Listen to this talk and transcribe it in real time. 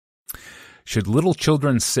Should little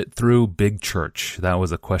children sit through big church? That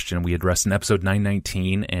was a question we addressed in episode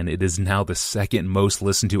 919, and it is now the second most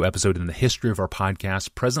listened to episode in the history of our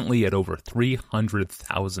podcast, presently at over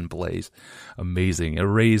 300,000 plays. Amazing. It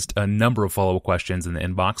raised a number of follow-up questions in the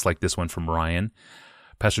inbox, like this one from Ryan.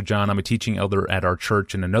 Pastor John, I'm a teaching elder at our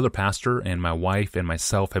church, and another pastor and my wife and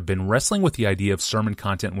myself have been wrestling with the idea of sermon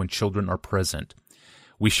content when children are present.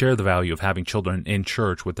 We share the value of having children in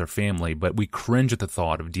church with their family, but we cringe at the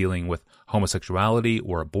thought of dealing with homosexuality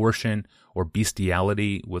or abortion or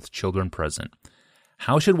bestiality with children present.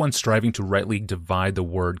 How should one striving to rightly divide the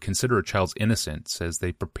word consider a child's innocence as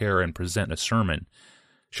they prepare and present a sermon?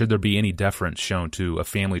 Should there be any deference shown to a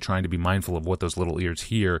family trying to be mindful of what those little ears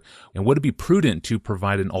hear? And would it be prudent to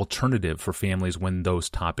provide an alternative for families when those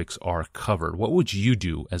topics are covered? What would you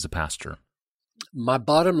do as a pastor? My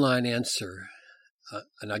bottom line answer,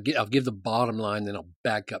 and I'll give the bottom line, then I'll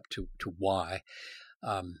back up to why.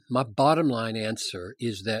 My bottom line answer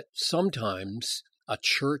is that sometimes a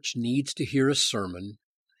church needs to hear a sermon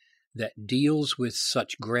that deals with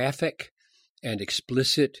such graphic and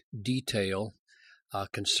explicit detail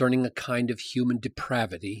concerning a kind of human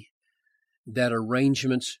depravity that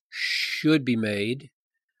arrangements should be made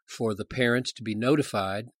for the parents to be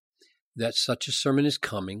notified that such a sermon is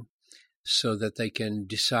coming, so that they can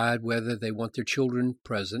decide whether they want their children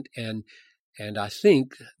present. And I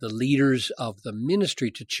think the leaders of the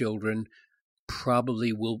ministry to children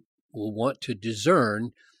probably will want to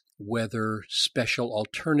discern whether special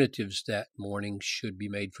alternatives that morning should be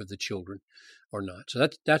made for the children or not. So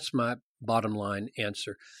that's my bottom line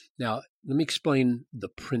answer. Now, let me explain the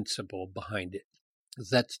principle behind it,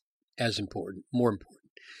 because that's as important, more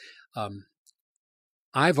important.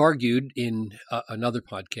 I've argued in another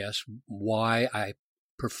podcast why I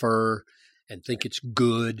prefer and think it's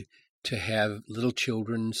good to have little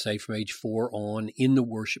children, say from age 4 on, in the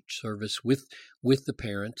worship service with the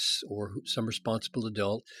parents or some responsible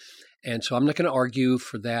adult. And so I'm not going to argue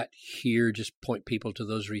for that here, just point people to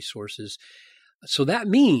those resources. So that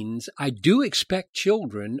means I do expect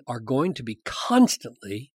children are going to be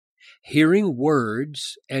constantly hearing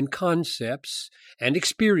words and concepts and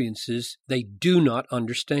experiences they do not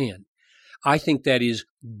understand. I think that is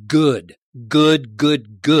good.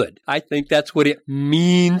 I think that's what it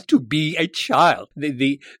means to be a child.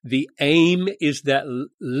 The aim is that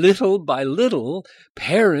little by little,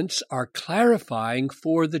 parents are clarifying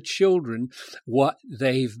for the children what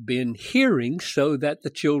they've been hearing so that the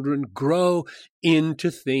children grow into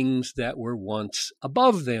things that were once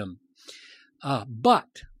above them.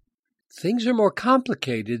 But things are more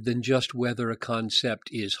complicated than just whether a concept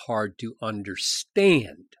is hard to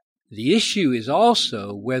understand. The issue is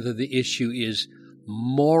also whether the issue is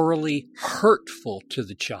morally hurtful to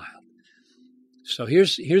the child. So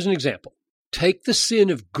here's an example. Take the sin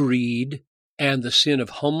of greed and the sin of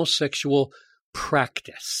homosexual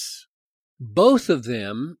practice. Both of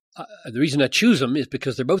them, the reason I choose them is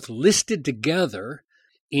because they're both listed together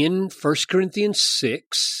in 1 Corinthians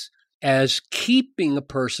 6 as keeping a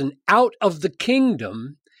person out of the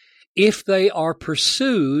kingdom if they are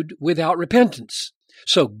pursued without repentance.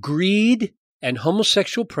 So greed and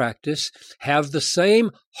homosexual practice have the same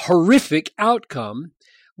horrific outcome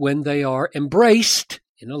when they are embraced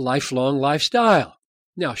in a lifelong lifestyle.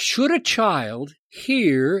 Now, should a child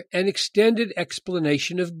hear an extended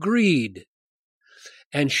explanation of greed?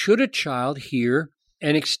 And should a child hear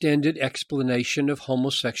an extended explanation of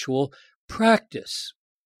homosexual practice?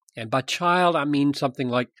 And by child, I mean something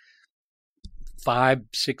like 5,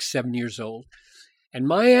 6, 7 years old. And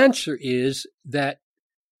my answer is that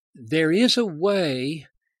there is a way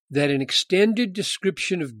that an extended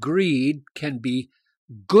description of greed can be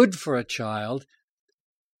good for a child,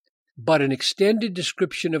 but an extended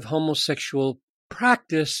description of homosexual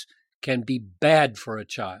practice can be bad for a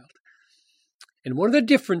child. And one of the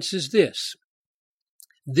differences is this.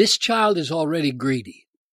 This child is already greedy,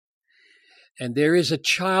 and there is a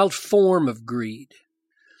child form of greed.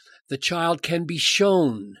 The child can be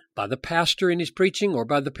shown by the pastor in his preaching or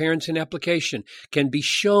by the parents in application, can be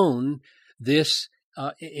shown this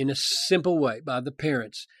in a simple way by the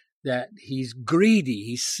parents, that he's greedy,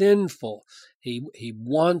 he's sinful, he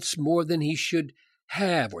wants more than he should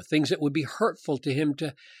have, or things that would be hurtful to him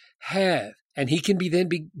to have. And he can then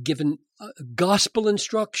be given gospel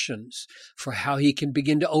instructions for how he can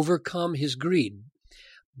begin to overcome his greed.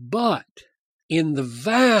 But in the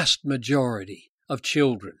vast majority of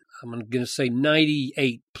children, I'm going to say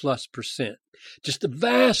 98+%, just the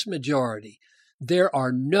vast majority, there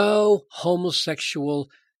are no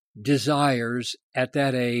homosexual desires at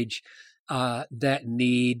that age that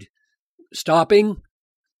need stopping,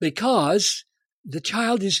 because the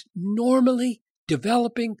child is normally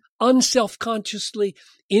developing unselfconsciously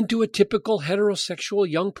into a typical heterosexual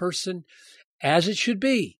young person, as it should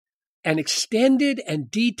be. An extended and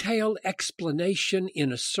detailed explanation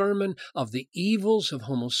in a sermon of the evils of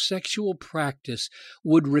homosexual practice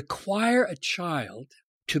would require a child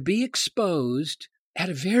to be exposed at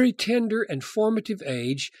a very tender and formative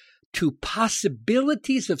age to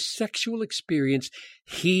possibilities of sexual experience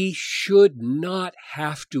he should not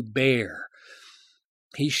have to bear.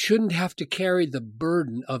 He shouldn't have to carry the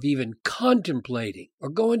burden of even contemplating or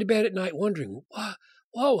going to bed at night wondering, what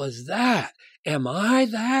was that? Am I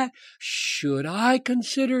that? Should I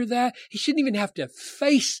consider that? He shouldn't even have to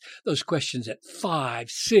face those questions at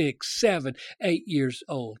 5, 6, 7, 8 years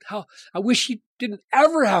old. I wish he didn't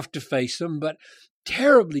ever have to face them, but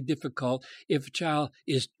terribly difficult if a child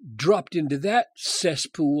is dropped into that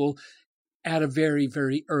cesspool at a very,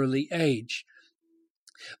 very early age.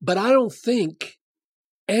 But I don't think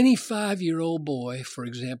any 5-year-old boy, for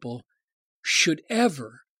example, should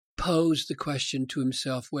ever pose the question to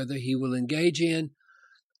himself whether he will engage in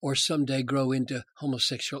or someday grow into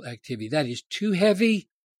homosexual activity. That is too heavy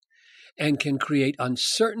and can create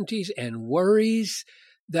uncertainties and worries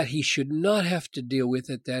that he should not have to deal with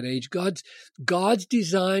at that age. God's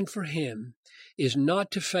design for him is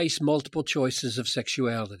not to face multiple choices of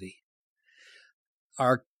sexuality.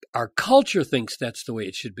 Our culture thinks that's the way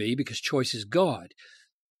it should be because choice is God,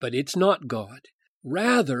 but it's not God.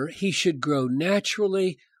 Rather, he should grow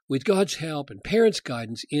naturally with God's help and parents'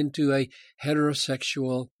 guidance into a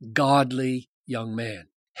heterosexual, godly young man.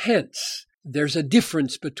 Hence, there's a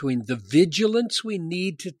difference between the vigilance we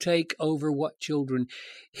need to take over what children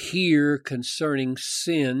hear concerning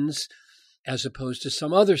sins as opposed to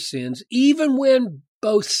some other sins, even when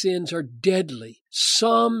both sins are deadly.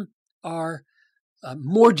 Some are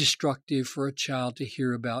more destructive for a child to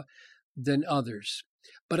hear about than others.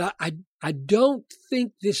 But I don't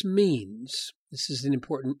think this means, this is an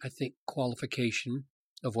important, I think, qualification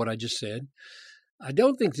of what I just said. I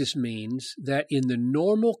don't think this means that in the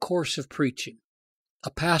normal course of preaching,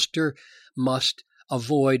 a pastor must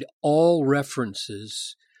avoid all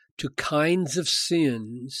references to kinds of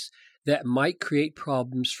sins that might create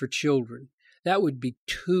problems for children. That would be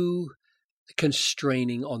too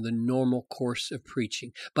constraining on the normal course of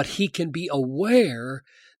preaching. But he can be aware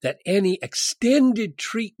that any extended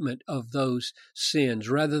treatment of those sins,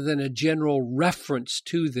 rather than a general reference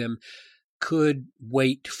to them, could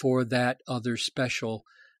wait for that other special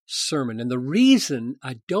sermon. And the reason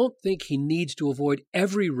I don't think he needs to avoid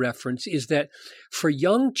every reference is that for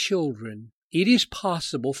young children, it is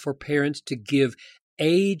possible for parents to give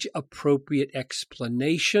age-appropriate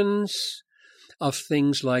explanations of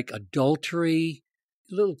things like adultery.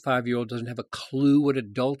 A little 5-year-old doesn't have a clue what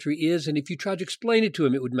adultery is, and if you tried to explain it to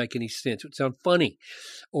him, it wouldn't make any sense. It would sound funny.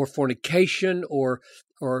 Or fornication, or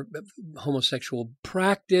homosexual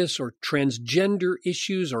practice, or transgender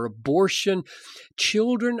issues, or abortion.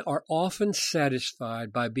 Children are often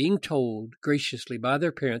satisfied by being told graciously by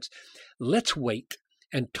their parents, let's wait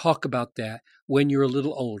and talk about that when you're a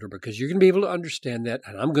little older, because you're going to be able to understand that,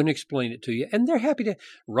 and I'm going to explain it to you. And they're happy to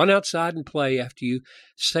run outside and play after you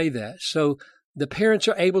say that. So the parents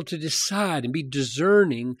are able to decide and be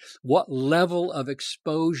discerning what level of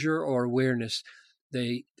exposure or awareness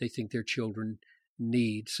they think their children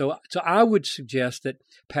need. So I would suggest that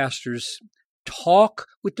pastors talk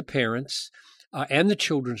with the parents and the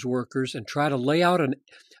children's workers and try to lay out an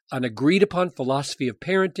agreed upon philosophy of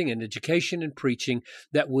parenting and education and preaching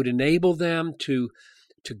that would enable them to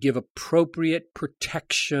give appropriate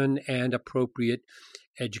protection and appropriate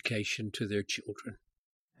education to their children.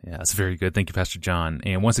 Yeah, that's very good. Thank you, Pastor John.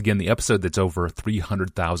 And once again, the episode that's over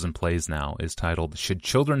 300,000 plays now is titled, Should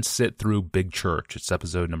Children Sit Through Big Church? It's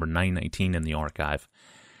episode number 919 in the archive.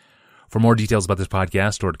 For more details about this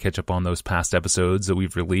podcast, or to catch up on those past episodes that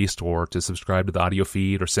we've released, or to subscribe to the audio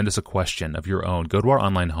feed, or send us a question of your own, go to our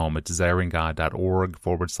online home at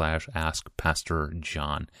desiringgod.org/Ask Pastor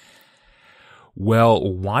John.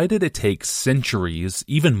 Well, why did it take centuries,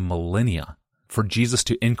 even millennia, for Jesus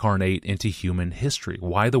to incarnate into human history?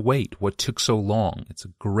 Why the wait? What took so long? It's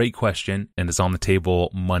a great question, and it's on the table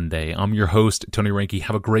Monday. I'm your host, Tony Reinke.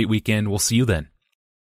 Have a great weekend. We'll see you then.